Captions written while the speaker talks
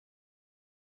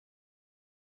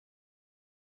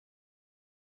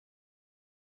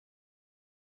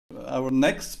Our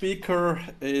next speaker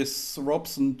is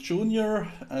Robson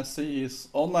Junior. As he is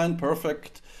online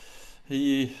perfect.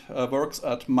 He works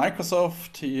at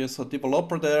Microsoft. He is a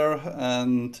developer there,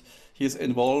 and he's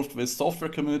involved with software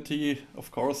community,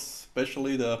 of course,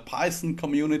 especially the Python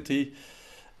community.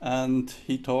 And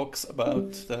he talks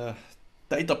about the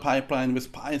data pipeline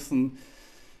with Python.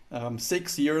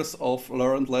 6 years of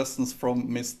learned lessons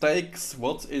from mistakes.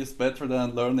 What is better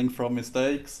than learning from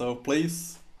mistakes? So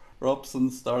please,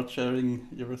 Robson, start sharing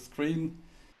your screen.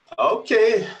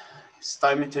 Okay, it's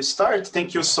time to start.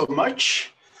 Thank you so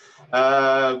much.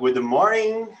 Good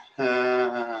morning.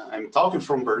 I'm talking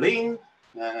from Berlin.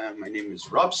 My name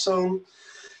is Robson.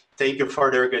 Thank you for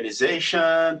the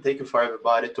organization. Thank you for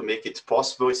everybody to make it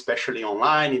possible, especially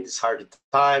online in these hard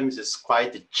times. It's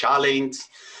quite a challenge.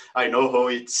 I know how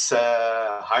it's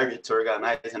hard to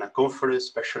organize in a conference,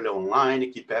 especially online,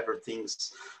 keep everything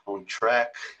on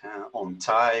track, on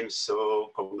time.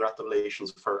 So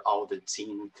congratulations for all the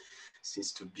team.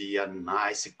 Seems to be a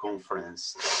nice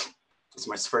conference. It's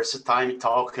my first time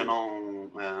talking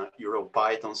on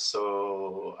EuroPython,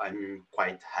 so I'm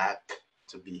quite happy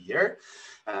to be here.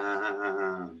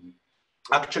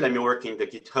 Actually, I'm working in the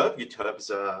GitHub. GitHub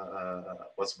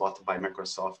was bought by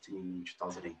Microsoft in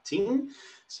 2018.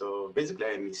 So basically,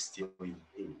 I'm still in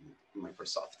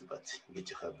Microsoft, but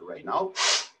GitHub right now.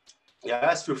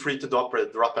 Yes, feel free to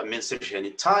drop a message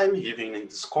anytime, even in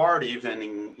Discord, even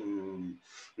in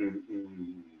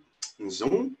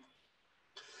Zoom.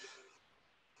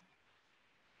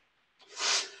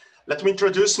 Let me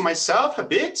introduce myself a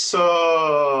bit.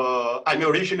 So I'm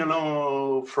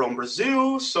originally from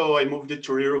Brazil. So I moved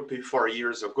to Europe 4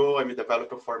 years ago. I'm a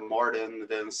developer for more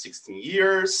than 16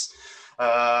 years.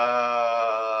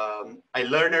 I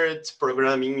learned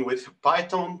programming with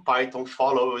Python. Python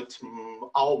followed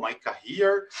all my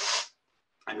career.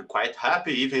 I'm quite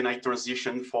happy. Even I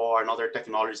transitioned for another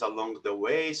technologies along the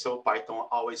way. So Python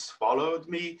always followed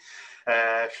me.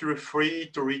 Feel free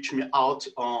to reach me out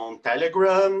on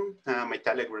Telegram. My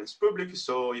Telegram is public.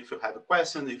 So if you have a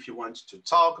question, if you want to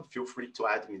talk, feel free to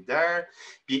add me there.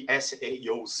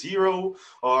 BSAO0,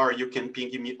 or you can ping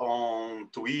me on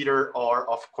Twitter, or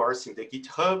of course in the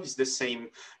GitHub, it's the same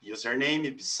username,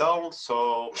 Bissão.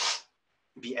 So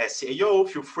BSAO,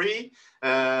 feel free.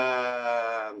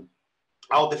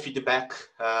 All the feedback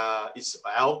is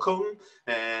welcome,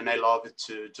 and I love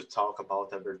to talk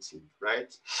about everything,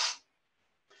 right?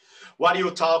 What do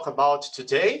you talk about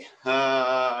today?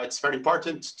 It's very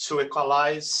important to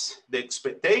equalize the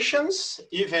expectations.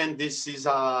 Even this is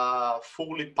a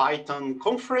fully Python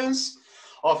conference.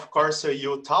 Of course,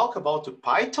 you talk about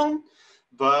Python,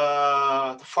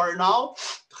 but for now,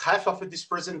 half of this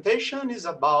presentation is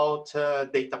about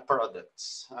data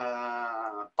products.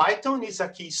 Python is a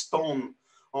keystone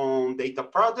on data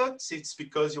products. It's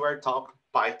because you are talking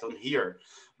Python here.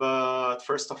 But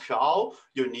first of all,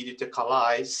 you need to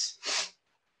equalize.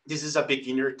 This is a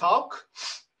beginner talk.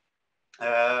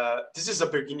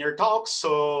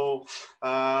 So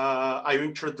I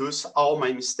introduce all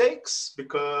my mistakes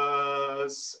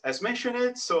because, as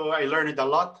mentioned, so I learned a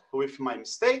lot with my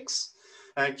mistakes.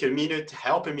 Community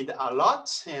helped me a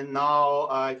lot, and now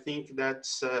I think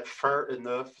that's fair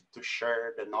enough to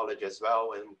share the knowledge as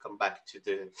well and come back to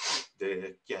the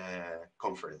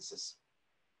conferences,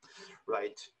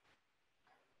 right?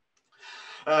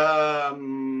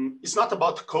 It's not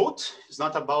about code. It's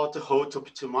not about how to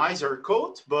optimize your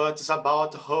code, but it's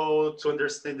about how to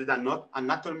understand the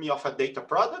anatomy of a data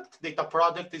product. Data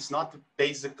product is not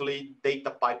basically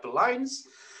data pipelines,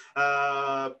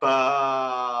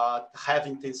 but have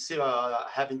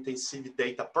intensive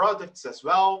data products as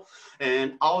well.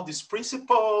 And all these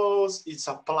principles is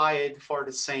applied for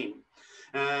the same.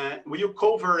 We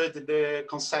covered the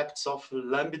concepts of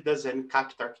lambdas and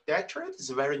capital architecture. It's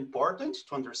very important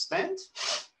to understand.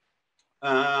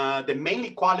 The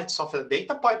main qualities of a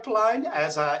data pipeline,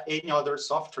 as any other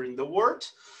software in the world,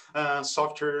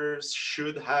 software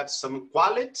should have some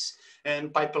qualities,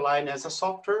 and pipeline as a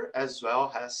software as well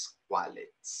has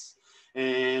qualities.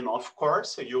 And of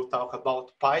course, you talk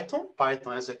about Python.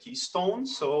 Python as a keystone,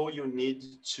 so you need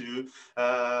to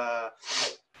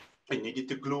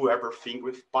glue everything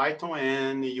with Python,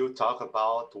 and you talk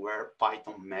about where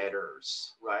Python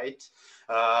matters, right?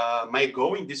 My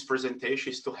goal in this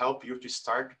presentation is to help you to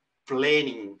start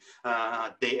planning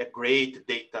a great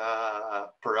data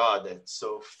product.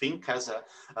 So think as a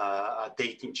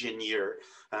data engineer,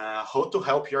 how to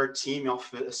help your team of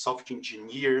software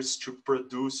engineers to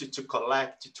produce, to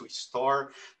collect, to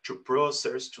store, to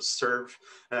process, to serve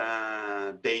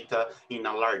data in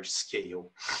a large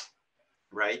scale,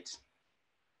 right?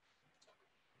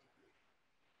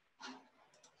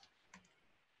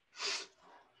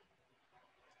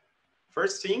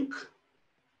 First thing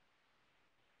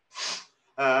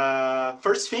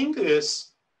is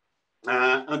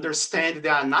understand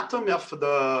the anatomy of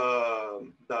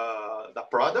the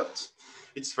product.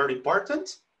 It's very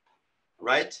important,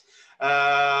 right?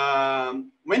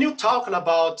 When you talk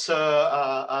about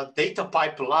a data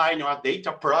pipeline or a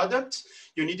data product,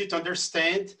 you need to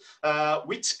understand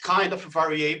which kind of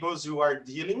variables you are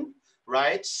dealing,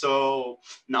 right? So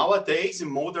nowadays in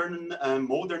modern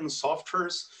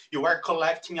softwares, you are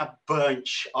collecting a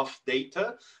bunch of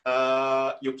data.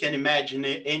 You can imagine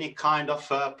any kind of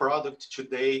product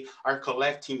today are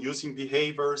collecting using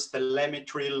behaviors,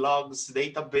 telemetry, logs,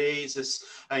 databases,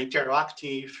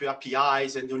 interacting with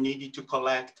APIs, and you need to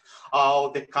collect all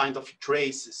the kind of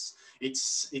traces.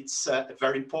 It's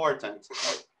very important.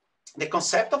 The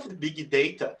concept of the big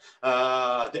data,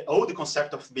 the old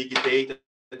concept of big data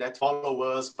that follow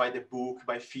us by the book,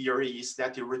 by theory, is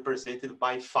that you're represented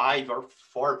by 5 or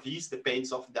 4 V's,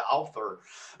 depends of the author.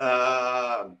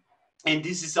 And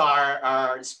this is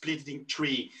our split in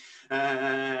 3.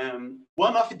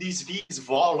 One of these V's is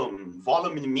volume.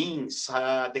 Volume means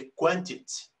the quantity,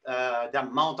 the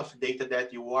amount of data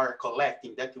that you are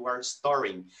collecting, that you are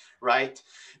storing, right?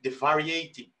 The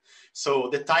variety, so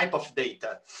the type of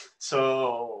data.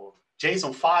 So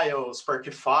JSON files,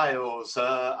 Spark files,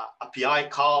 API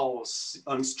calls,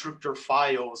 unstructured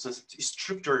files,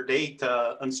 structured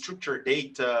data, unstructured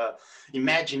data.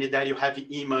 Imagine that you have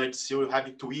images, you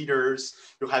have Twitters,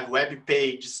 you have web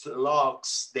pages,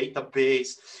 logs,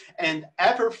 database, and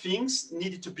everything's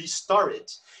needed to be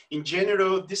stored. In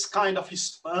general, this kind of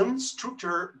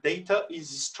unstructured data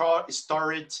is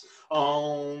stored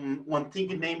on one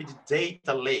thing named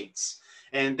data lakes.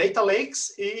 And data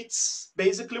lakes, it's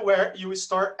basically where you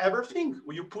store everything.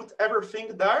 You put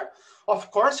everything there.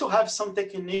 Of course, you have some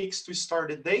techniques to store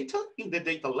the data in the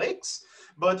data lakes,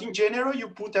 but in general, you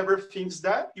put everything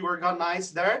there, you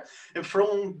organize there, and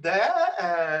from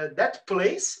there, that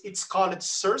place, it's called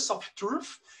source of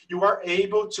truth. You are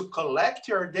able to collect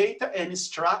your data and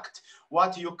extract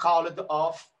what you call it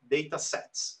of data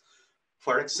sets.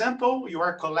 For example, you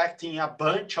are collecting a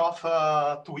bunch of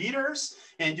Twitters,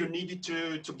 and you need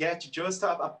to get just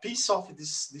a piece of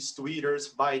these Twitters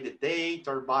by the date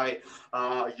or by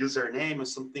username or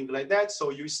something like that. So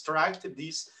you extract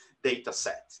this data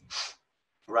set,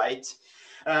 right?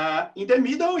 In the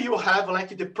middle, you have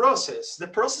like the process. The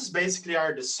process basically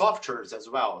are the softwares as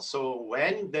well. So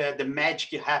when the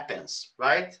magic happens,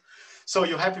 right? So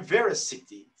you have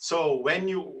veracity. So when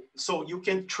you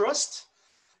can trust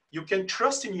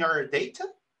in your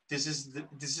data. This is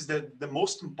the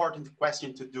most important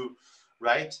question to do,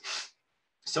 right?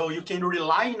 So you can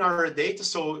rely on our data.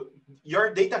 So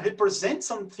your data represents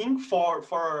something for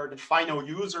the final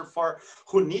user, for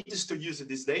who needs to use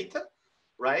this data,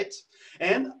 right?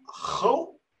 And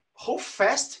how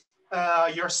fast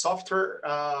your software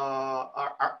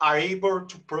are able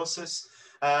to process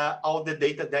all the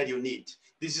data that you need.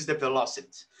 This is the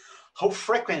velocity. How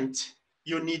frequent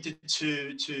you need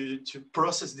to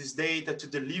process this data, to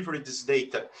deliver this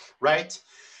data, right?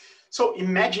 So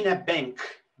imagine a bank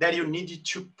that you need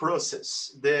to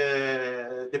process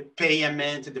the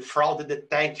payment, the fraud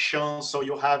detection. So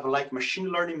you have like machine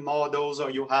learning models,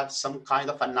 or you have some kind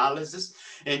of analysis,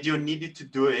 and you need to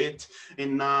do it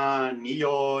in a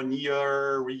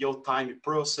near real-time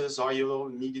process, or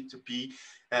you need it to be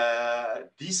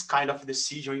this kind of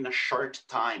decision in a short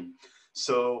time.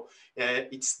 So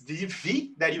it's the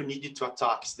V that you need to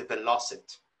attack, it's the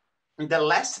velocity. In the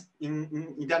last,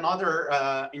 in another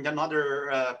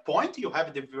point, you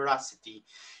have the veracity.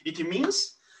 It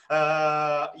means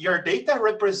your data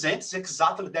represents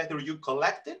exactly that you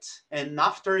collected, and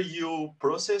after you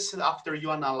process, after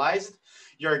you analyze it,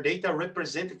 your data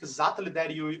represents exactly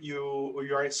that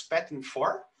you are expecting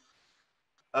for.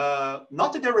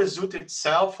 Not the result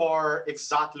itself or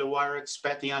exactly what you're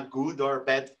expecting, a good or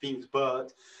bad thing,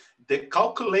 but the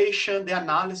calculation, the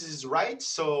analysis is right.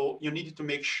 So you need to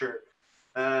make sure.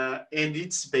 And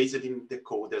it's based in the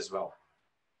code as well,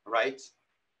 right?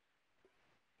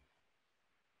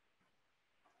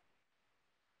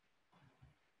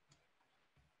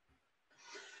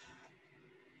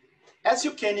 As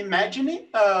you can imagine,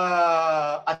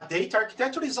 a data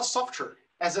architecture is a software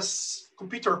as a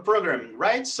computer program,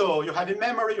 right? So you have a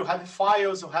memory, you have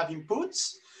files, you have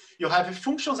inputs, you have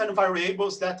functions and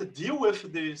variables that deal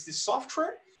with this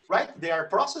software, right? They are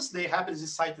processed, they happen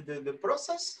inside the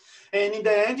process. And in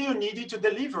the end, you need to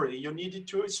deliver it. You need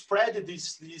to spread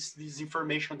this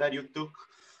information that you took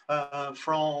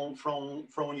from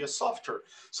your software.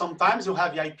 Sometimes you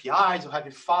have APIs, you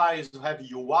have files, you have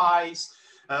UIs.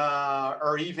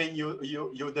 or even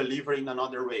you deliver in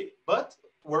another way, but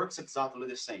works exactly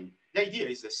the same. The idea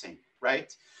is the same,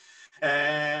 right?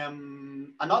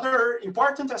 Another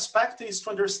important aspect is to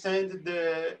understand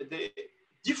the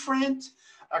different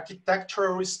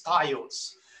architectural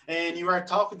styles. And you are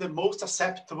talking the most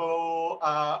acceptable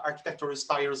architectural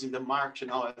styles in the market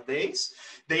nowadays.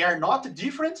 They are not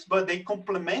different, but they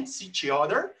complement each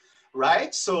other,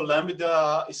 right? So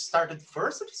Lambda started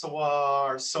first.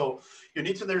 So you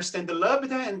need to understand the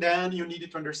Lambda, and then you need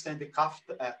to understand the cap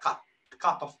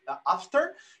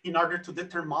after in order to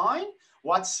determine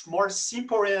what's more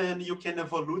simple and you can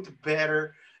evolve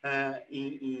better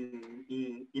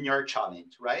in your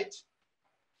challenge, right?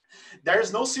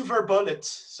 There's no silver bullet,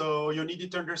 so you need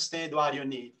to understand what you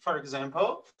need. For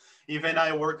example, even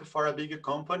I work for a big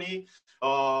company.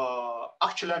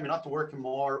 Actually, I'm not working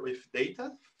more with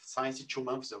data science 2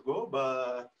 months ago,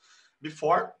 but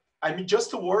before I'm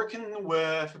just working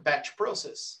with batch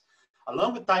process. A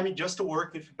long time just to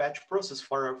work with batch process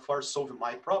for solving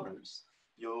my problems.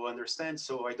 You understand?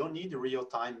 So I don't need a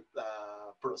real-time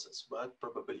process, but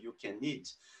probably you can need,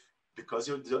 because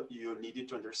you needed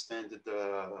to understand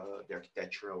the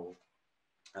architectural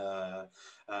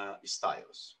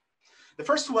styles. The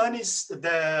first one is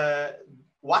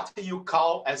what you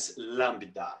call as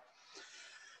Lambda.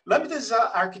 Lambda is an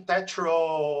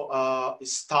architectural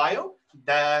style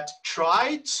that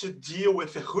try to deal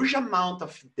with a huge amount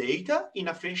of data in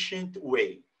an efficient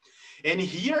way. And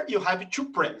here you have two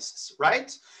premises,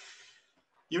 right?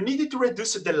 You need to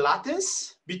reduce the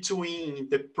latency between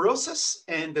the process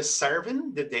and the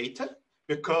serving the data,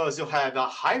 because you have a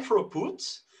high throughput.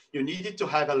 You need to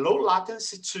have a low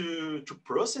latency to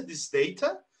process this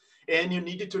data, and you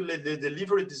need to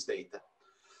deliver this data.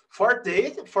 For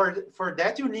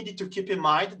that, you need to keep in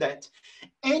mind that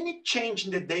any change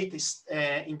in the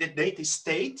data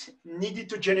state needed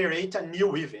to generate a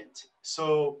new event.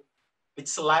 So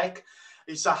it's like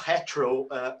it's a hetero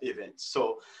event.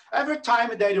 So every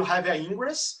time that you have an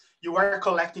ingress, you are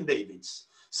collecting the events.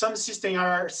 Some systems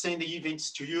are sending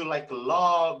events to you like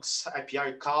logs,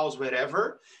 API calls,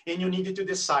 whatever, and you need to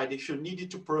decide if you need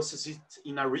to process it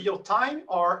in a real time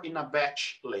or in a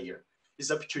batch layer. It's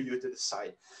up to you to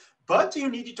decide. But you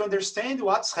need to understand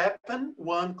what's happened.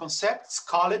 One concept is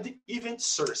called event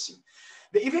sourcing.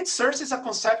 The event source is a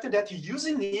concept that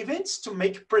using events to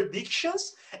make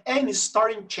predictions and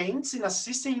storing changes in a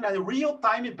system in a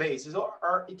real-time basis.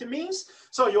 Or it means,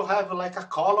 so you have like a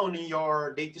column in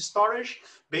your data storage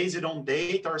based on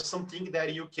date or something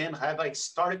that you can have like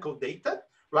historical data,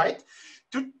 right?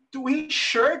 To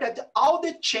ensure that all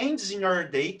the changes in your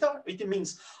data, it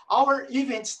means our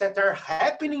events that are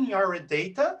happening in your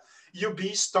data, you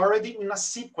be stored in a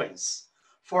sequence.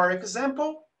 For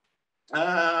example,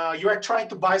 you are trying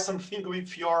to buy something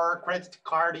with your credit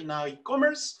card in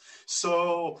e-commerce.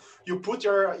 So you put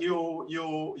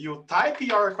you type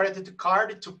your credit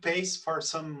card to pay for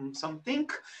something,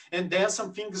 and then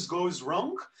something goes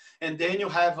wrong. And then you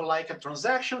have like a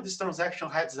transaction. This transaction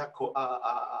has a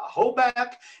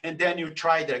rollback, and then you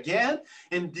try it again.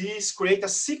 And this creates a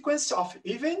sequence of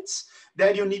events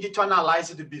that you needed to analyze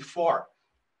it before.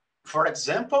 For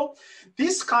example,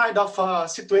 this kind of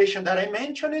situation that I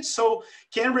mentioned, so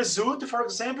can result, for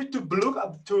example,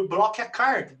 to block a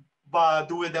card by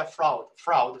doing a fraud,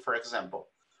 for example,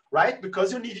 right?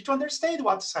 Because you need to understand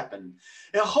what's happened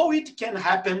and how it can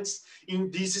happen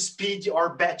in this speed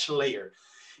or batch layer.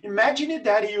 Imagine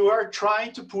that you are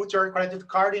trying to put your credit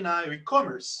card in an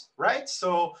e-commerce, right?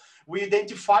 So we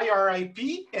identify your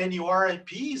IP, and your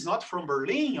IP is not from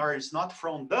Berlin or it's not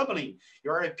from Dublin.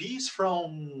 Your IP is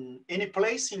from any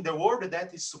place in the world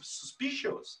that is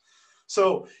suspicious.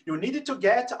 So you need to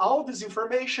get all this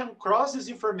information, cross this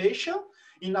information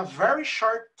in a very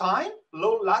short time,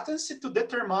 low latency, to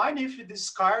determine if this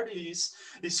card is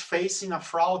facing a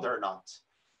fraud or not.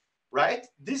 Right?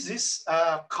 This is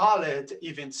called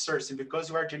event sourcing, because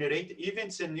you are generating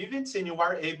events and you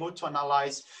are able to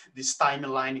analyze this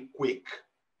timeline quick.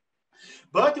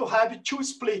 But you have two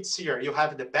splits here. You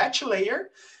have the batch layer.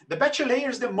 The batch layer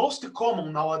is the most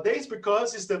common nowadays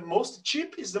because it's the most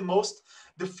cheap, is the most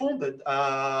diffused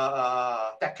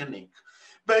technique.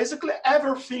 Basically,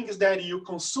 everything that you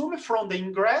consume from the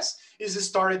ingress is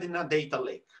stored in a data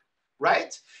lake,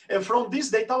 right? And from this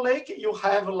data lake, you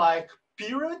have like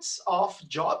periods of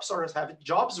jobs, or have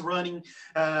jobs running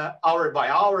hour by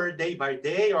hour, day by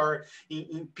day, or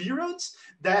in periods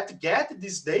that get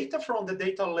this data from the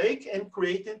data lake and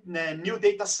create new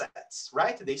data sets,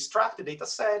 right? They extract the data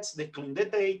sets, they clean the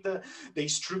data, they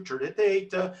structure the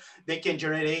data, they can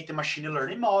generate machine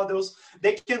learning models,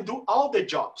 they can do all the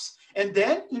jobs. And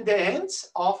then in the end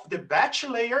of the batch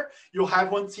layer, you have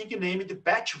one thing named the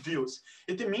batch views.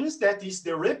 It means that is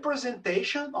the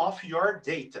representation of your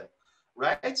data,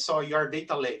 right? So your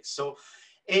data lake. So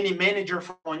any manager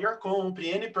from your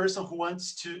company, any person who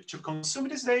wants to consume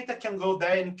this data can go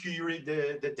there and query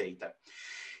the data.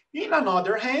 In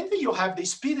another hand, you have the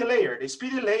speed layer. The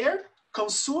speed layer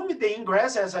consumes the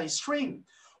ingress as a stream.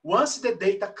 Once the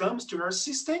data comes to your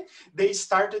system, they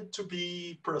started to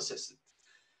be processed.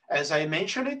 As I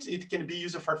mentioned, it can be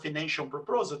used for financial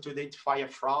proposal to identify a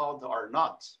fraud or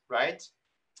not, right?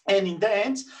 And in the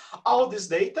end, all this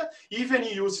data, even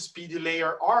you use speed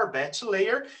layer or batch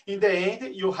layer, in the end,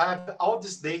 you have all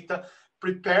this data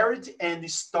prepared and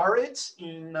stored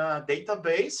in a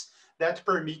database that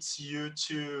permits you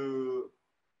to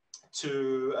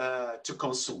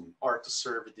consume or to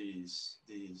serve this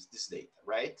data,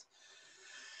 right?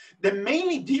 The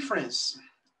main difference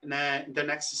in the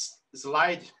next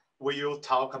slide we will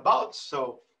talk about.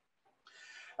 So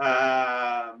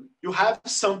you have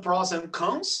some pros and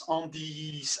cons on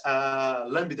this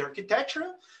Lambda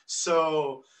architecture.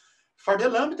 So for the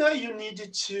Lambda, you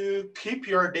need to keep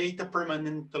your data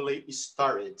permanently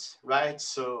stored, right?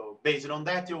 So based on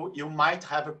that, you might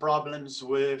have problems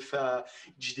with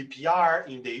GDPR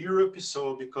in the Europe.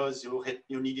 So because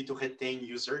you needed to retain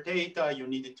user data, you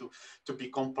needed to be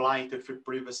compliant with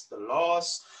previous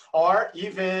laws, or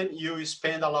even you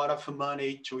spend a lot of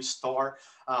money to store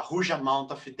a huge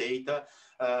amount of data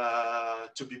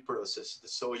to be processed.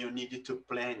 So you need to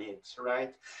plan it,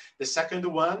 right? The second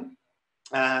one,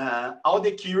 all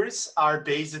the queries are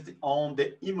based on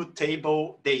the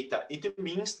immutable data. It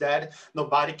means that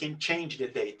nobody can change the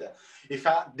data. If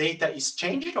data is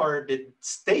changed or the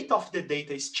state of the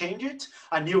data is changed,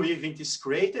 a new event is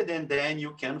created, and then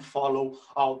you can follow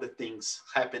all the things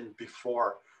happened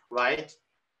before, right?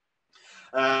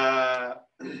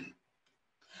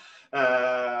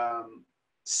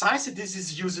 Since this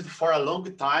is used for a long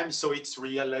time, so it's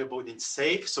reliable and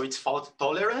safe, so it's fault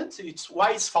tolerant.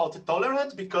 Why it's fault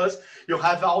tolerant? Because you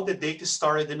have all the data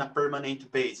stored in a permanent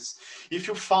basis. If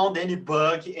you found any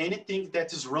bug, anything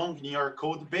that is wrong in your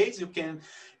code base, you can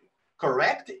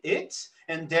correct it,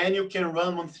 and then you can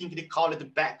run one thing they call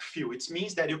it backfill. It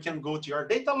means that you can go to your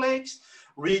data lakes,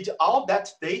 read all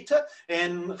that data,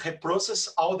 and reprocess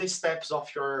all the steps of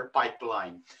your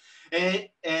pipeline. And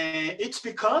it's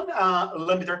become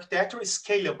Lambda architecture is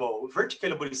scalable, vertically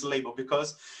scalable,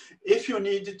 because if you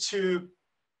need to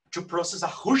process a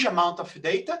huge amount of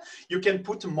data, you can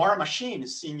put more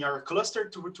machines in your cluster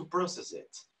to process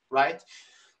it, right?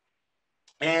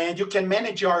 And you can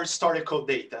manage your historical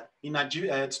data in a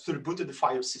distributed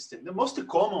file system. The most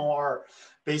common or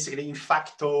basically in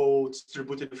facto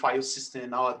distributed file system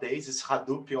nowadays is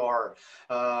Hadoop or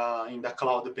in the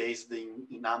cloud based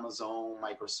in Amazon,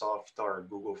 Microsoft, or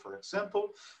Google, for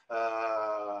example.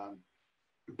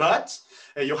 But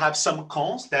you have some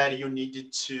cons that you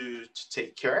need to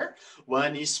take care.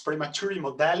 One is premature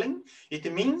modeling.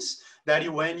 It means that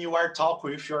when you are talking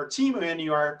with your team, when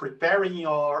you are preparing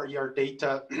your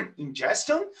data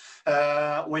ingestion,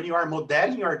 when you are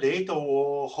modeling your data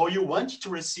or how you want to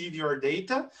receive your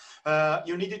data,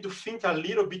 you need to think a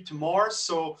little bit more.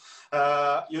 So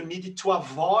you need to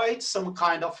avoid some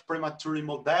kind of premature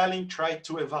modeling, try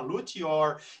to evaluate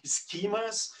your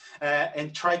schemas,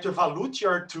 and try to evaluate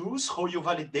your tools, how you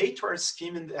validate your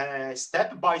schema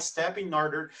step by step in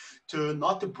order to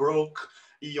not broke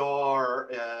your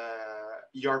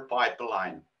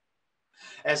pipeline.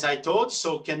 As I told,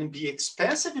 so can be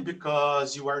expensive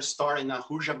because you are storing a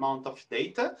huge amount of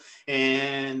data,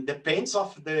 and depends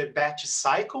of the batch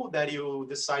cycle that you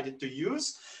decided to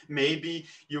use. Maybe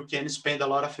you can spend a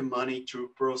lot of money to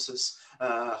process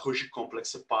a huge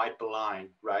complex pipeline,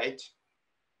 right?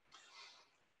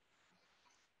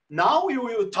 Now we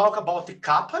will talk about the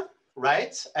Kappa,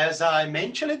 right? As I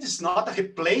mentioned, it's not a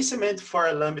replacement for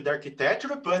a Lambda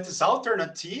architecture, but it's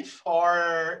alternative,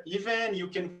 or even you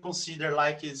can consider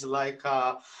like it's like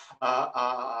a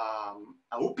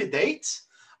update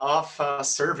of a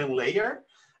serving layer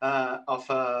of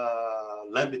a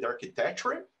Lambda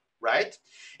architecture, right?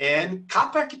 And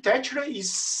Kappa architecture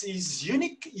is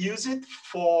unique, used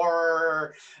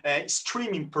for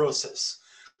streaming process.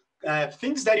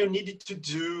 Things that you needed to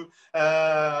do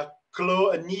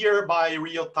nearby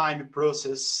real-time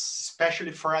process,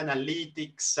 especially for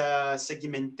analytics,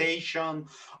 segmentation,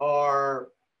 or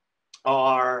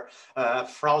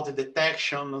fraud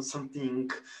detection, or something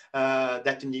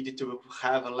that you needed to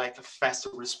have like a fast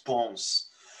response.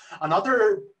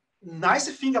 Another nice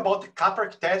thing about the Kappa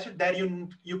architecture that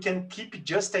you can keep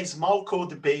just a small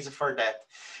code base for that.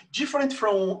 Different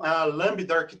from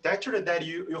Lambda architecture that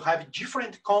you have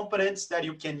different components that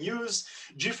you can use,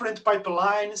 different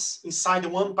pipelines inside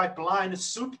one pipeline,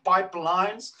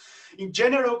 sub-pipelines. In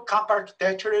general, Kappa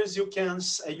architectures, you can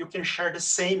share the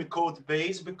same code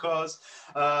base because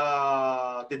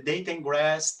the data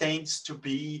ingress tends to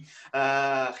be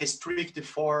restricted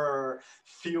for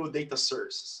few data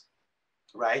sources,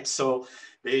 right? So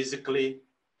basically,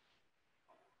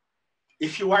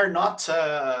 if you are not,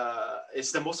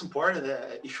 it's the most important,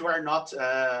 if you are not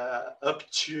up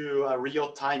to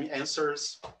real-time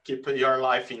answers, keep your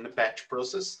life in the batch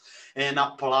process and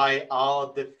apply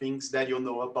all the things that you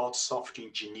know about software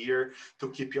engineer to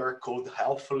keep your code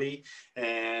healthily,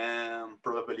 and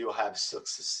probably you'll have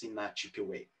success in a cheap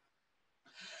way.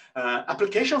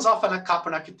 Applications of an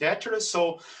Kappa architecture.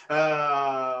 So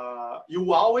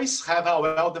you always have a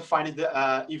well-defined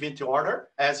event order,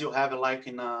 as you have like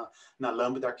in a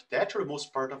Lambda architecture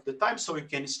most part of the time. So you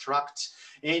can extract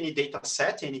any data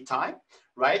set anytime,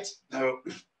 right?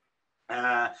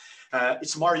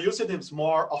 It's more used, it's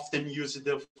more often used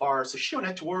for social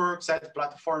networks, ad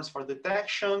platforms for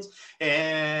detections,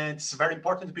 and it's very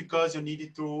important because you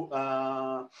need to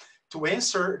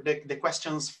answer the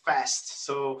questions fast.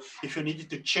 So if you needed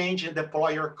to change and deploy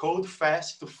your code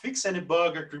fast to fix any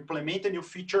bug or to implement a new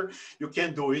feature, you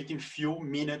can do it in few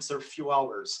minutes or few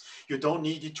hours. You don't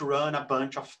need to run a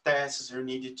bunch of tests. You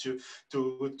need to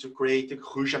create a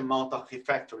huge amount of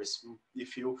refactors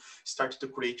if you start to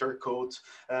create your code,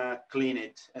 clean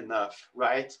it enough,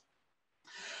 right?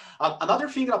 Another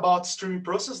thing about streaming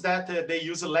process that they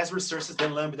use less resources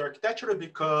than Lambda architecture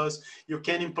because you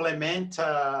can implement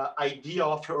idea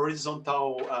of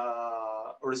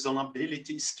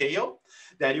horizontability scale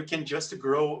that you can just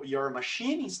grow your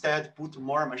machine, instead put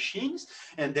more machines,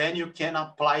 and then you can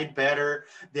apply better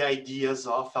the ideas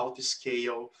of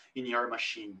auto-scale in your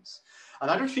machines.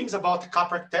 Another things about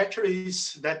Kappa architecture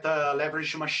is that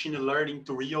leverage machine learning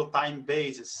to real-time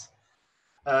basis.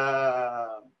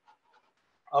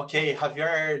 Okay,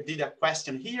 Javier did a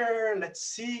question here. Let's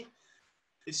see.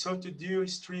 It's how to do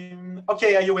stream.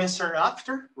 Okay, you answer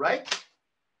after, right?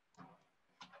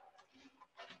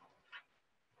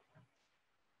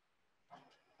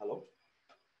 Hello?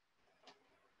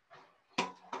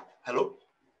 Hello?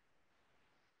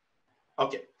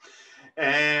 Okay.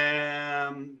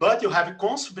 But you have a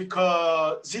cons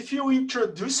because if you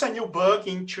introduce a new bug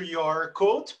into your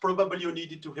code, probably you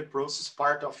need to reprocess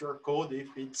part of your code if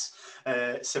it's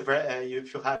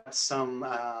if you have some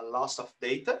loss of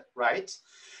data, right?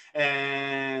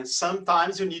 And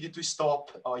sometimes you need to stop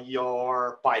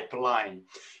your pipeline.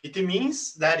 It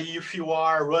means that if you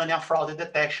are running a fraud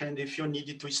detection, if you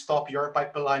need to stop your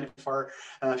pipeline for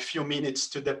a few minutes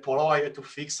to deploy or to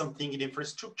fix something in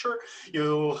infrastructure,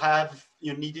 you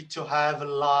needed to have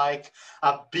like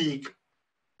a big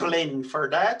planning for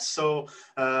that. So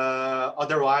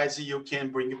otherwise you can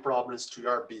bring problems to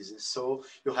your business. So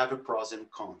you have a pros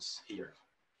and cons here.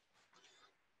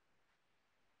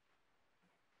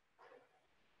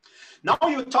 Now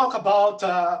you talk about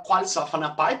quality of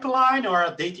a pipeline or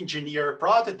a data engineer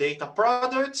product, data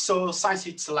product. So since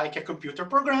it's like a computer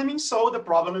programming, so the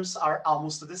problems are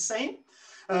almost the same.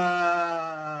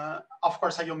 Of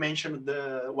course, you mentioned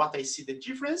what I see the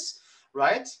difference,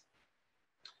 right?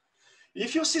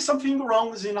 If you see something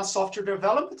wrong in a software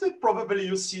development, probably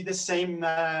you see the same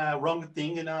wrong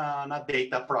thing in a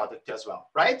data product as well,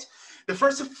 right? The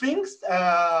first things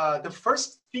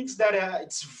that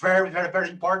it's very, very, very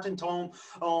important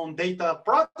on data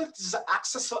products is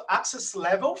access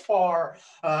level for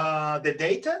the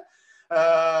data.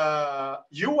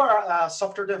 You are a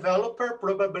software developer,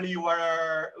 probably you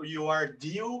are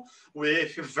deal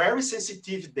with very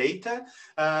sensitive data,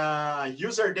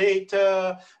 user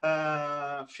data,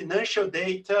 financial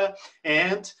data,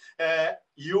 and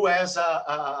you as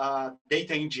a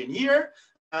data engineer,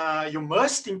 you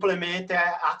must implement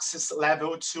access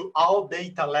level to all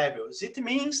data levels. It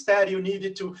means that you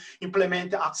need to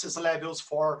implement access levels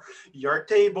for your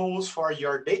tables, for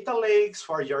your data lakes,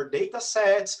 for your data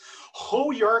sets,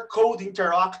 how your code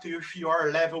interacts with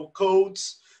your level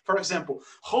codes. For example,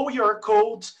 how your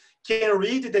code can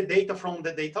read the data from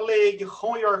the data lake,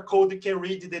 how your code can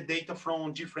read the data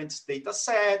from different data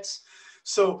sets.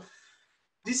 So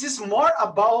this is more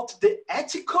about the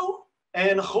ethical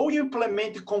and how you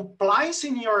implement compliance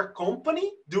in your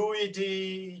company, do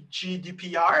the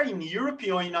GDPR in Europe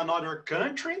or in another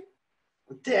country,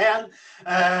 then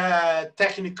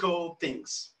technical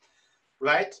things,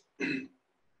 right?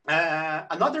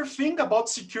 Another thing about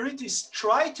security is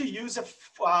try to use a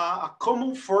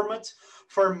common format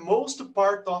for most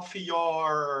part of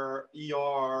your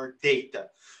data.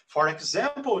 For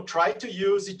example, try to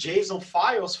use JSON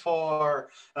files for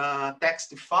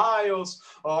text files,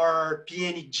 or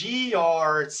PNG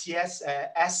or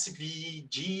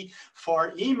SVG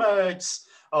for images,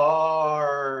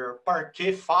 or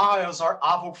Parquet files or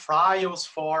AVO files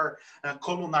for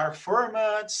columnar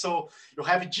formats. So you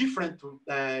have different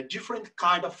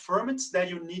kind of formats that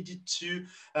you need to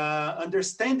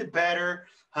understand better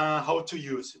how to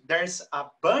use. There's a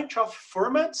bunch of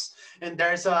formats and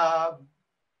there's a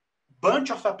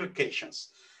bunch of applications.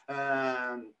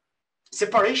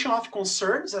 Separation of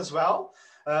concerns as well.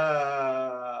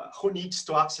 Who needs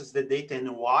to access the data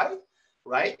and why,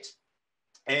 right?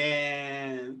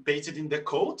 And based in the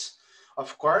code,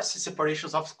 of course,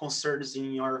 separations of concerns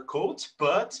in your code,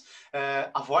 but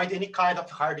avoid any kind of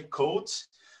hard code,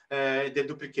 the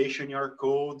duplication in your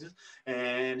code,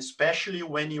 and especially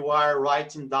when you are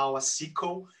writing down a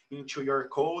SQL into your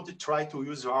code, try to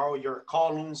use all your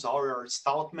columns, all your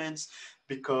statements,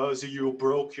 because you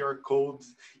broke your code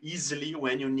easily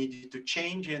when you need to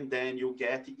change, and then you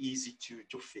get easy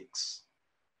to fix,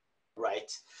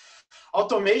 right?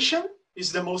 Automation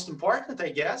is the most important, I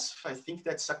guess. I think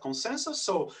that's a consensus.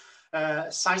 So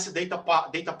science data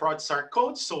products are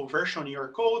code. So version your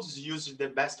codes, use the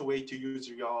best way to use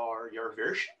your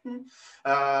version.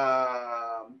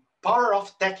 Power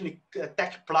of tech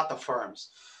platforms.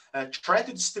 Try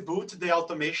to distribute the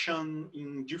automation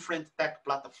in different tech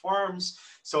platforms.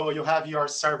 So you have your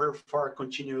server for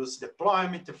continuous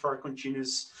deployment, for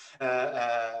continuous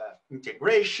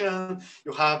integration.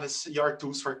 You have your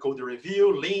tools for code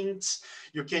review, links.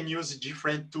 You can use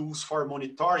different tools for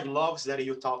monitoring logs that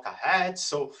you talk ahead.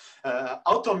 So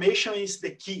automation is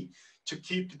the key to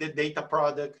keep the data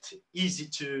product easy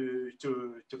to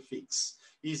fix,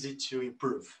 easy to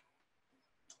improve,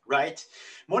 right?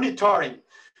 Monitoring.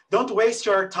 Don't waste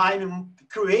your time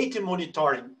creating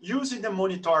monitoring, using the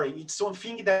monitoring. It's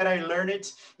something that I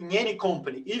learned in any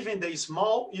company, even the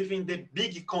small, even the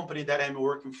big company that I'm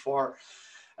working for.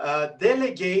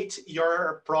 Delegate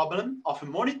your problem of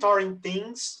monitoring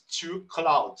things to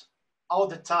cloud all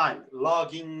the time,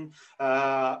 logging,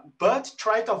 but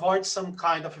try to avoid some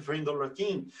kind of vendor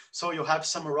lock-in. So you have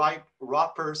some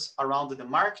wrappers around the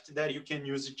market that you can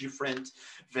use different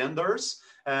vendors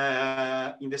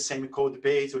in the same code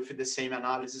base with the same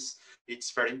analysis.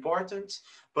 It's very important,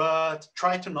 but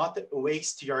try to not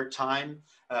waste your time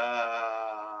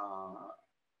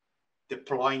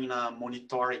deploying a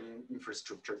monitoring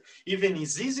infrastructure. Even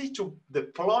it's easy to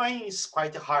deploy, it's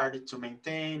quite hard to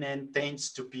maintain and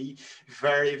tends to be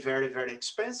very, very, very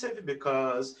expensive,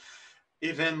 because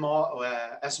even more,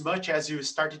 as much as you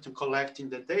started to collecting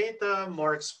the data,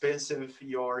 more expensive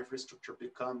your infrastructure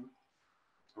become,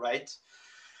 right?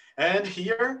 And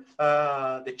here,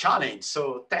 the challenge,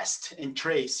 so test and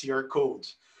trace your code.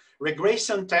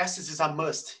 Regression tests is a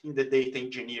must in the data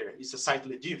engineer. It's a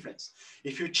slightly difference.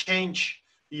 If you change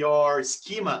your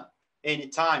schema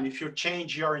anytime, if you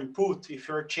change your input, if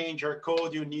you change your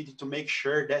code, you need to make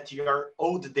sure that your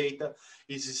old data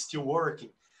is still working,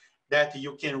 that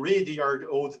you can read your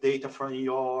old data from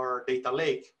your data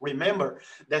lake. Remember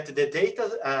that the data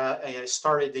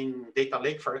stored in data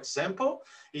lake, for example,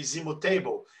 is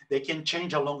immutable. They can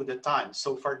change along the time.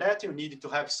 So for that, you need to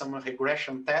have some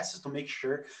regression tests to make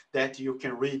sure that you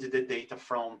can read the data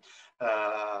from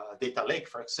data lake,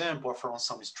 for example, or from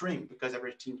some stream, because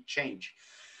everything change.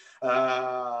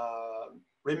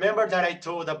 Remember that I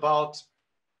told about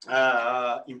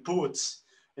inputs.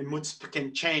 Inputs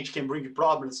can change, can bring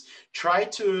problems. Try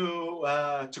to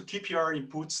keep your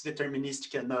inputs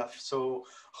deterministic enough. So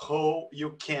how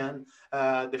you can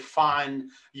define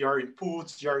your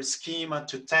inputs, your schema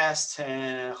to test,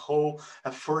 and how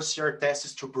force your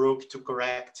tests to break, to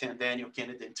correct, and then you can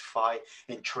identify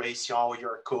and trace all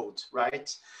your code,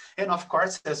 right? And of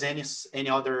course, as any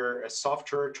other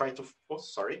software, try to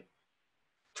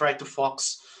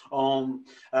focus on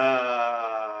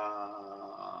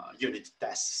unit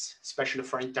tests, especially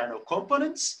for internal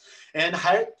components. And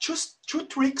just two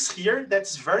tricks here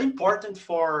that's very important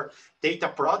for data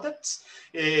products.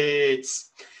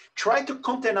 It's try to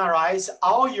containerize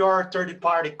all your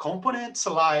third-party components.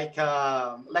 Like,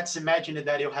 let's imagine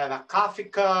that you have a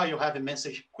Kafka, you have a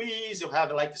message quiz, you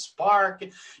have like Spark,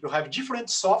 you have different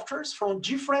softwares from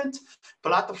different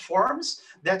platforms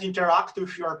that interact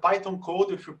with your Python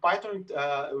code,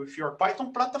 with your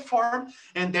Python platform,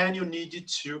 and then you need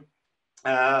to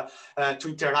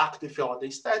interact with all.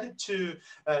 Instead to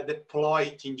deploy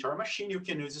it into your machine, you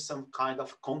can use some kind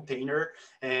of container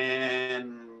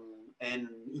and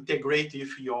integrate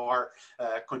with your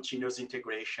continuous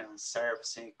integration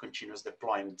service and continuous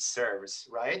deployment service,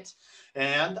 right?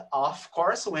 And of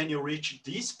course, when you reach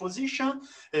this position,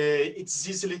 it's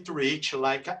easily to reach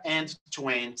like an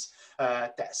end-to-end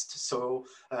test. So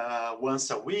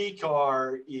once a week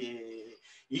or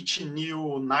each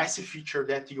new nice feature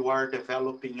that you are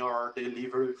developing or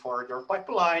delivering for your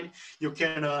pipeline, you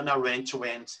can run a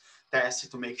end-to-end test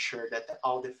to make sure that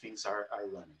all the things are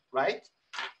running, right?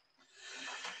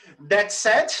 That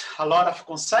said, a lot of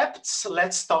concepts.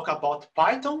 Let's talk about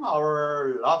Python,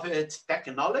 our loved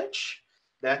technology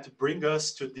that brings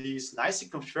us to this nice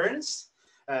conference.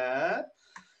 I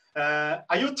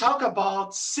will talk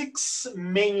about 6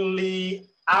 mainly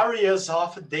areas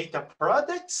of data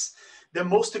products. The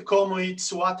most common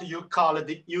is what you call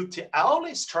the UTL,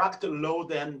 extract,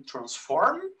 load, and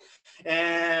transform.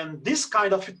 And this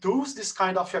kind of tools, this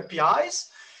kind of APIs,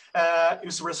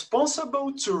 is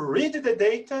responsible to read the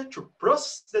data, to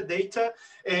process the data,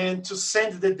 and to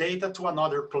send the data to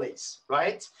another place,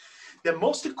 right? The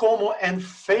most common and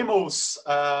famous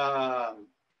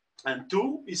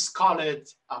tool is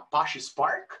called Apache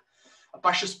Spark.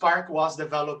 Apache Spark was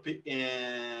developed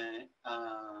in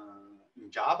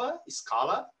Java,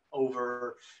 Scala,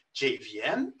 over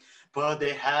JVM, but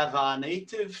they have a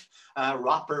native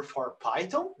wrapper for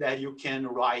Python that you can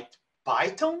write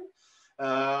Python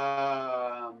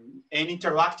and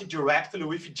interact directly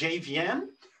with JVM,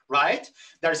 right?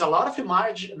 There's a lot of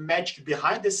magic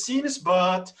behind the scenes,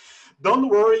 but don't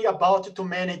worry about to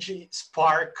manage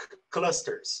Spark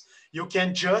clusters. You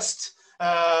can just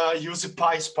use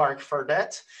PySpark for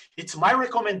that. It's my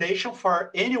recommendation for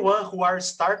anyone who are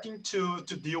starting to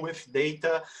deal with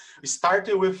data,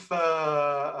 starting with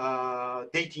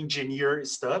data engineer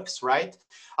stuffs, right?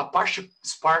 Apache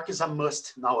Spark is a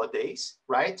must nowadays,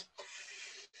 right?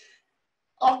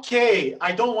 Okay,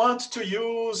 I don't want to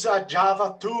use a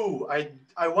Java tool.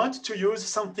 I want to use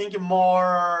something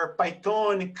more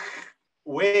Pythonic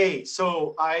way.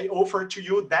 So I offer to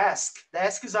you Dask.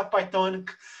 Dask is a Pythonic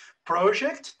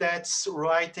project that's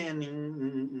writing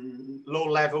in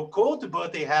low-level code,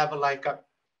 but they have like a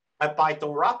Python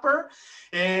wrapper,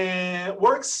 and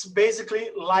works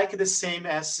basically like the same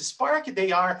as Spark.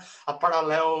 They are a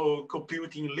parallel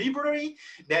computing library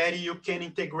that you can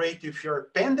integrate with your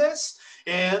pandas,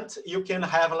 and you can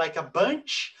have like a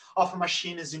bunch of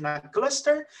machines in a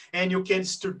cluster, and you can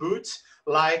distribute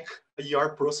like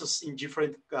your process in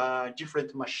different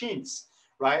machines,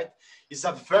 right? It's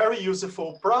a very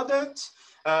useful product.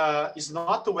 It's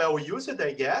not well used,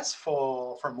 I guess,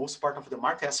 for most part of the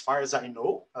market, as far as I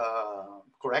know.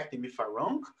 Correct me if I'm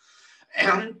wrong.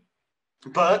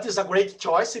 But it's a great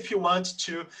choice if you want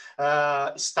to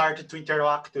start to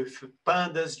interact with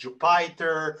Pandas,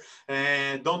 Jupyter,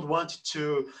 and don't want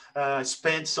to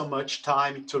spend so much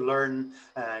time to learn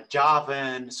Java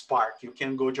and Spark. You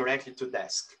can go directly to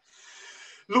Dask.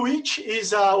 Luigi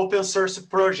is an open source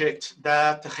project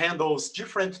that handles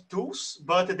different tools,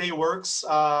 but they works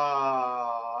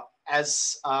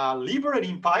as a library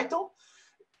in Python.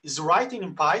 Is writing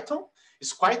in Python.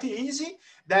 It's quite easy.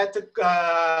 That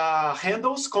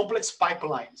handles complex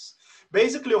pipelines.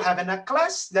 Basically, you have a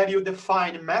class that you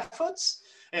define methods,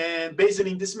 and based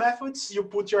on these methods, you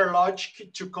put your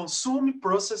logic to consume,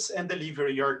 process, and deliver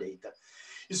your data.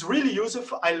 It's really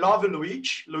useful. I love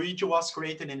Luigi. Luigi was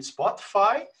created in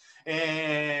Spotify,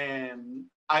 and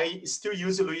I still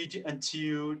use Luigi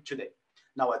until today,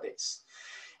 nowadays.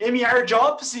 MER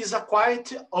Jobs is a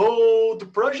quite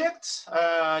old project.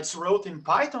 It's wrote in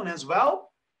Python as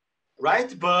well,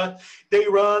 right? But they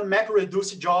run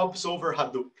MapReduce jobs over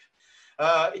Hadoop.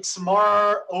 It's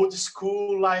more old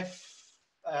school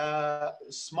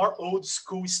more old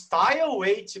school style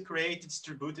way to create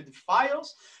distributed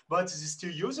files, but it's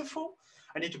still useful.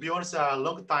 I need to be honest, a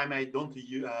long time I don't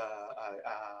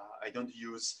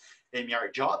use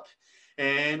MER job.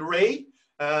 And Ray,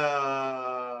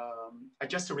 I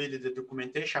just read the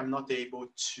documentation. I'm not able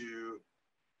to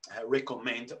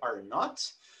recommend or not,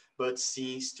 but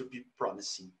seems to be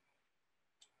promising.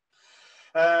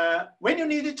 When you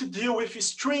need to deal with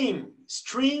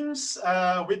streams,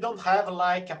 we don't have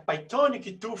like a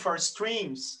Pythonic tool for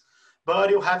streams. But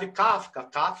you have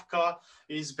Kafka. Kafka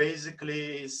is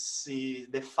basically the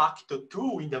de facto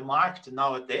tool in the market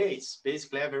nowadays.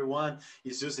 Basically, everyone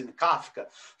is using Kafka.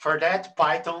 For that,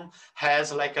 Python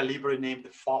has like a library named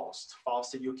Faust.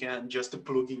 Faust, you can just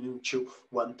plug into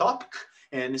one topic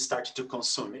and start to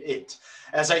consume it.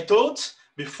 As I told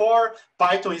before,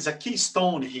 Python is a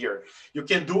keystone here. You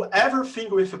can do everything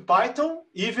with Python,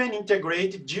 even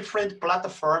integrate different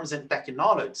platforms and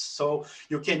technologies. So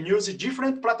you can use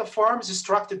different platforms,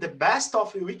 extract the best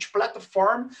of each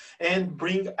platform, and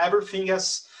bring everything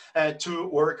as to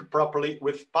work properly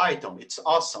with Python. It's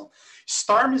awesome.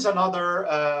 Storm is another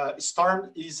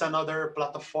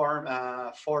platform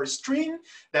for stream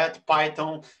that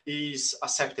Python is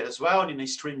accepted as well. In a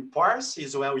stream parse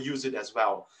is well used as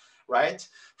well, right?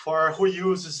 For who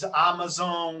uses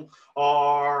Amazon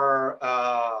or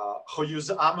who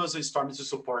uses Amazon, Storm is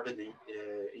supported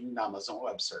in Amazon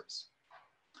Web Service.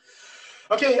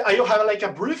 Okay, you have like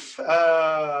a brief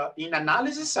in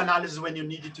analysis when you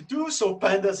need it to do. So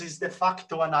Pandas is de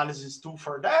facto analysis tool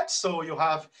for that. So you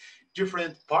have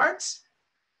different parts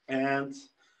and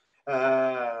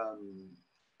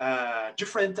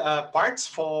different parts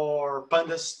for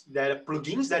Pandas, that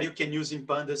plugins that you can use in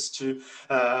Pandas to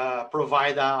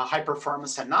provide a high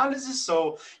performance analysis.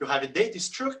 So you have data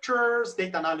structures,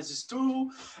 data analysis tool,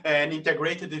 and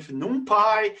integrated with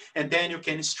NumPy, and then you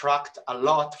can extract a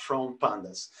lot from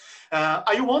Pandas.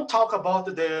 I won't talk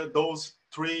about those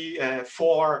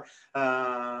four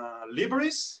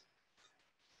libraries.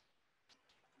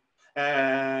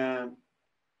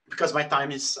 Because my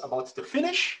time is about to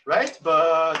finish, right?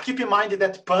 But keep in mind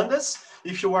that Pandas,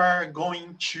 if you are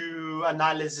going to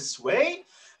analysis way,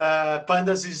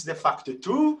 Pandas is de facto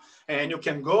tool, and you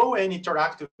can go and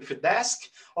interact with Dask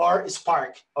or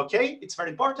Spark, okay? It's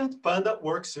very important. Panda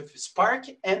works with Spark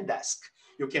and Dask.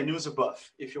 You can use both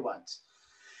if you want.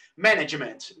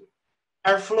 Management.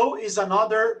 Airflow is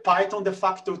another Python de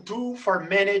facto tool for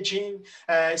managing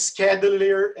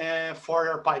scheduler for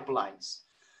your pipelines.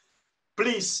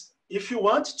 Please, if you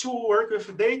want to work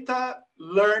with data,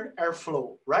 learn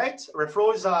Airflow, right?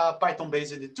 Airflow is a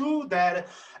Python-based tool that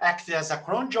acts as a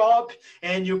cron job,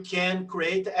 and you can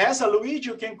create, as a Luigi,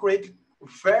 you can create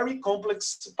very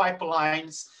complex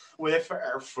pipelines with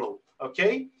Airflow,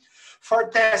 okay? For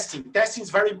testing is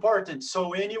very important. So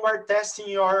when you are testing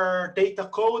your data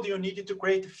code, you need to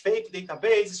create fake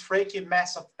databases, fake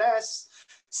mass of tests,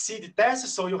 seed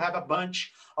tests, so you have a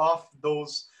bunch of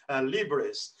those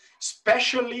libraries.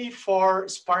 Especially for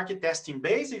Spark testing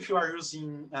base, if you are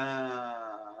using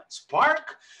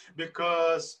Spark,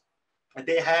 because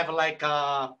they have like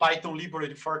a Python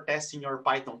library for testing your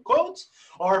Python code,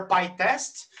 or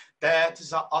PyTest, that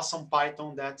is an awesome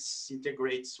Python that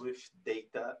integrates with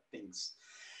data things.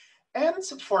 And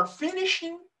for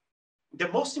finishing, the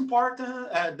most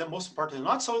important,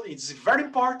 not so, it's very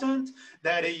important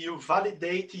that you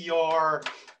validate your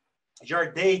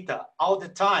data all the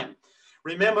time.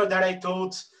 Remember that I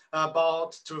told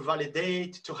about to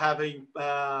validate, to have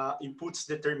inputs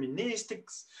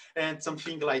deterministics and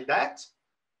something like that.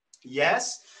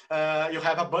 Yes, you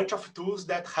have a bunch of tools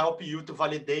that help you to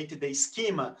validate the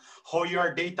schema, how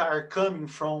your data are coming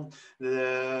from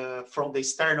the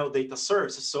external data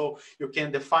source. So you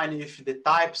can define if the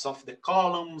types of the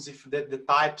columns, if the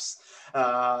types,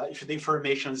 if the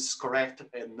information is correct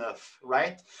enough,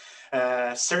 right?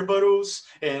 Cerberus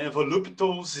and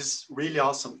Voluptuous is really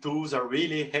awesome tools. I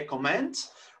really recommend,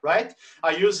 right?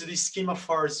 I use the schema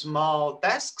for small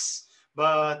tasks,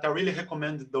 but I really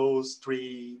recommend those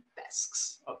 3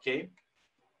 tasks, okay?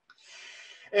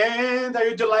 And I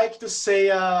would like to say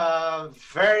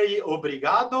very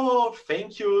obrigado,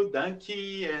 thank you,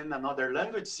 danke, and another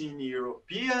language in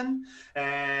European.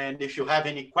 And if you have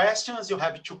any questions, you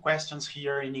have 2 questions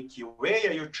here in the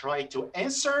QA, I will try to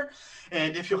answer.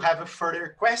 And if you have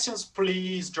further questions,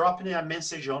 please drop me a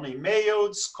message on email,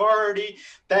 Discord,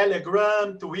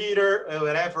 Telegram, Twitter,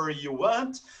 whatever you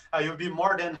want. I will be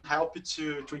more than happy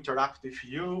to interact with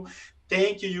you.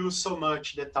 Thank you so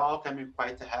much. The talk, I'm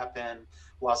quite happy and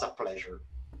was a pleasure.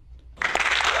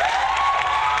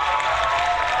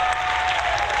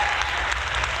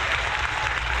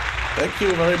 Thank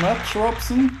you very much,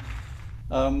 Robson.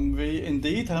 We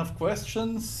indeed have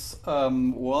questions.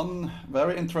 One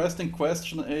very interesting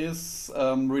question is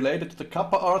related to the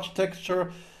Kappa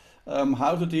architecture,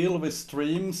 how to deal with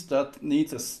streams that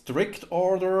need a strict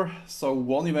order, so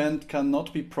one event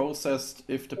cannot be processed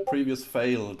if the previous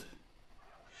failed.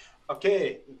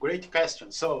 Okay, great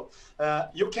question. So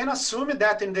you can assume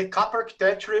that in the Kappa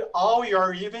architecture, all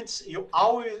your events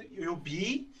will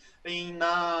be in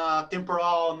a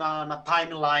temporal, na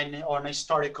timeline or a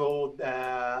historical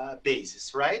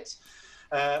basis, right?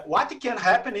 What can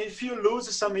happen if you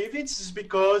lose some events is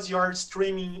because your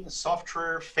streaming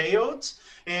software failed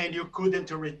and you couldn't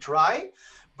retry.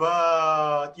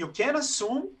 But you can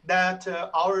assume that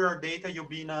all your data will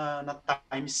be in a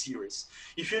time series.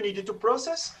 If you need to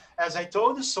process, as I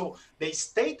told you, so the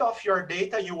state of your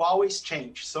data, you always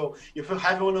change. So if you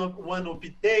have one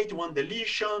update, one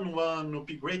deletion, one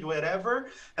upgrade, whatever,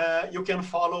 you can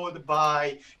follow it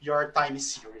by your time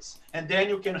series. And then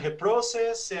you can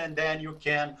reprocess, and then you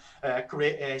can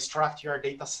extract your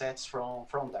data sets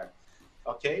from there.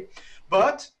 Okay,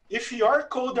 but if your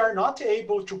code are not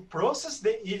able to process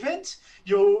the event,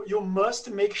 you must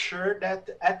make sure that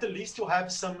at least you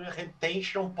have some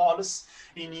retention policy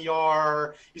in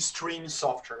your stream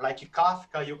software. Like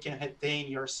Kafka, you can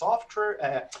retain your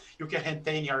software, you can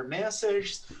retain your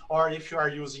messages, or if you are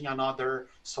using another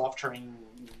software in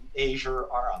Azure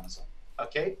or Amazon.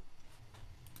 Okay.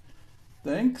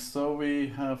 Thanks. So we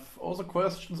have also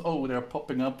questions. Oh, they're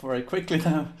popping up very quickly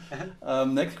now.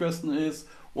 Next question is,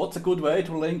 what's a good way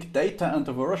to link data and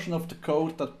the version of the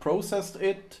code that processed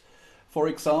it? For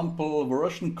example,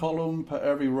 version column per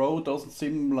every row doesn't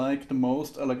seem like the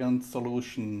most elegant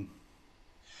solution.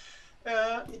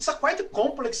 It's a quite a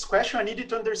complex question. I needed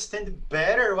to understand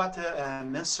better what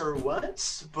Mansur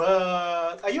wants,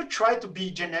 but I will try to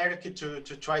be generic to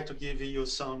try to give you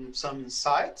some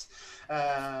insight.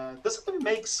 Doesn't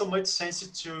make so much sense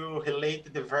to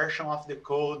relate the version of the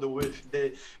code with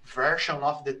the version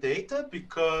of the data,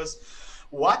 because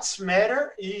what's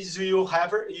matter is you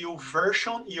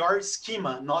version your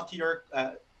schema, not your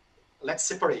let's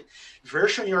separate.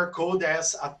 Version your code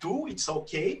as a tool, it's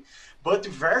okay, but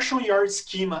version your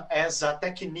schema as a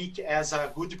technique, as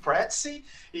a good practice,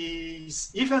 is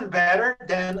even better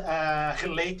than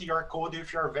relate your code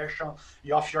with your version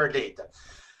of your data.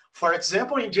 For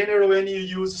example, in general, when you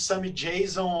use some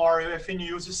JSON or if you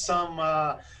use some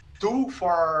tool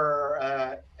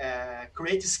for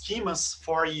create schemas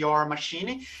for your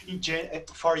machine,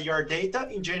 for your data,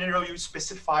 in general, you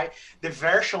specify the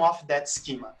version of that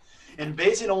schema. And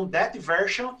based on that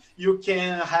version, you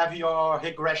can have your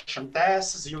regression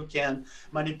tests, you can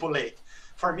manipulate.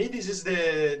 For me, this is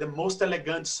the most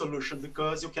elegant solution,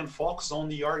 because you can focus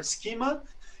on your schema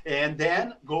and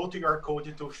then go to your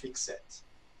code to fix it.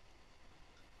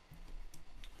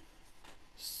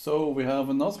 So we have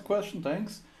another question,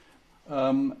 thanks.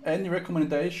 Any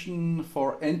recommendation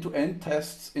for end-to-end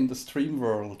tests in the stream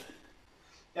world?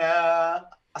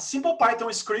 A simple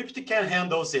Python script can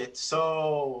handle it.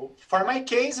 So for my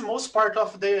case, most part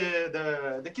of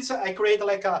the case, I create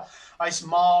like a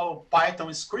small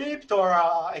Python script, or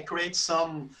I create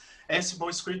some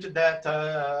Ansible script that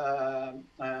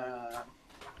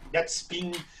gets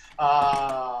been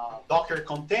Docker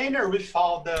container with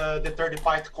all the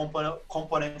third-party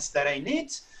components that I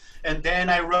need. And then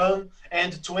I run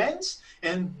end-to-end.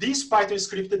 And this Python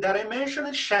script that I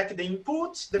mentioned, check the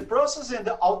input, the process, and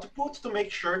the output to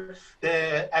make sure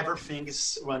that everything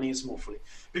is running smoothly.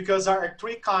 Because there are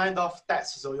three kinds of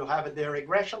tests. So you have the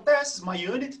regression tests, my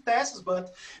unit tests,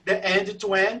 but the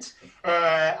end-to-end,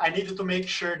 I needed to make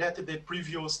sure that the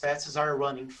previous tests are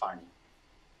running fine.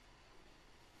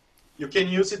 You can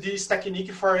use this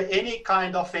technique for any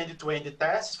kind of end-to-end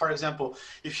tests. For example,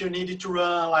 if you need to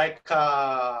run like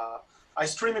a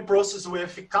streaming process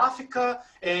with Kafka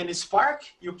and Spark,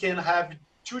 you can have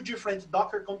two different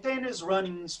Docker containers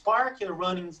running Spark and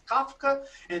running Kafka,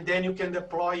 and then you can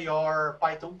deploy your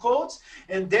Python codes,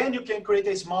 and then you can create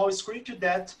a small script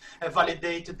that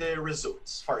validate the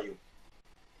results for you.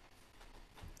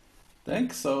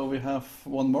 Thanks. So we have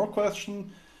one more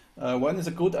question. When is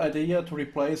a good idea to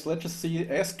replace, let's just see,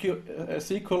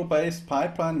 SQL-based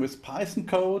pipeline with Python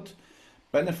code?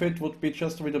 Benefit would be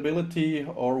just readability,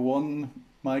 or one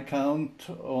might count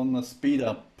on a speed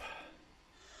up.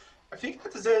 I think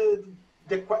that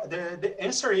the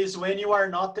answer is when you are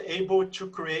not able to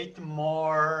create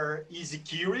more easy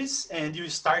queries and you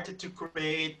started to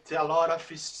create a lot of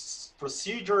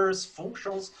procedures,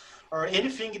 functions, or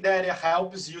anything that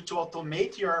helps you to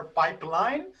automate your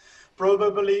pipeline,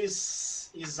 probably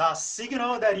is a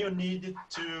signal that you need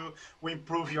to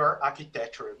improve your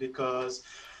architecture, because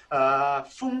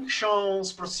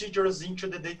functions, procedures into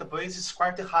the database is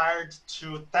quite hard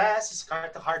to test, it's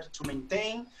quite hard to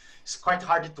maintain, it's quite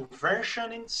hard to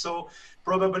version. So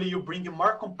probably you bring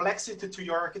more complexity to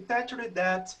your architecture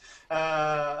that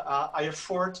I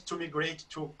afford to migrate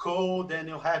to code, and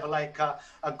you have like a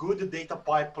good data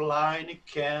pipeline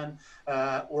can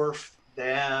work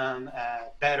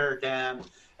better than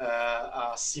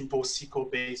a simple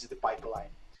SQL-based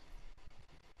pipeline.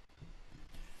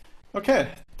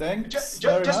 Okay, thanks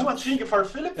very just much. one thing for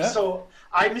Philip. Yeah. So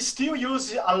I'm still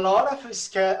using a lot of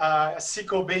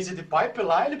SQL-based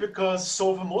pipeline because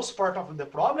solve most part of the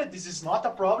problem. This is not a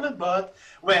problem, but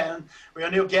when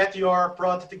you get your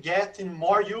product getting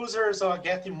more users or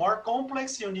getting more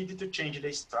complex, you need to change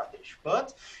the strategy.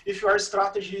 But if your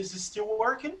strategy is still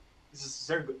working, this is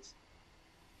very good.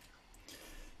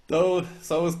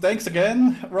 So thanks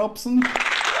again, Robson.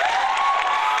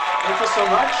 Thank you so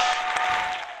much.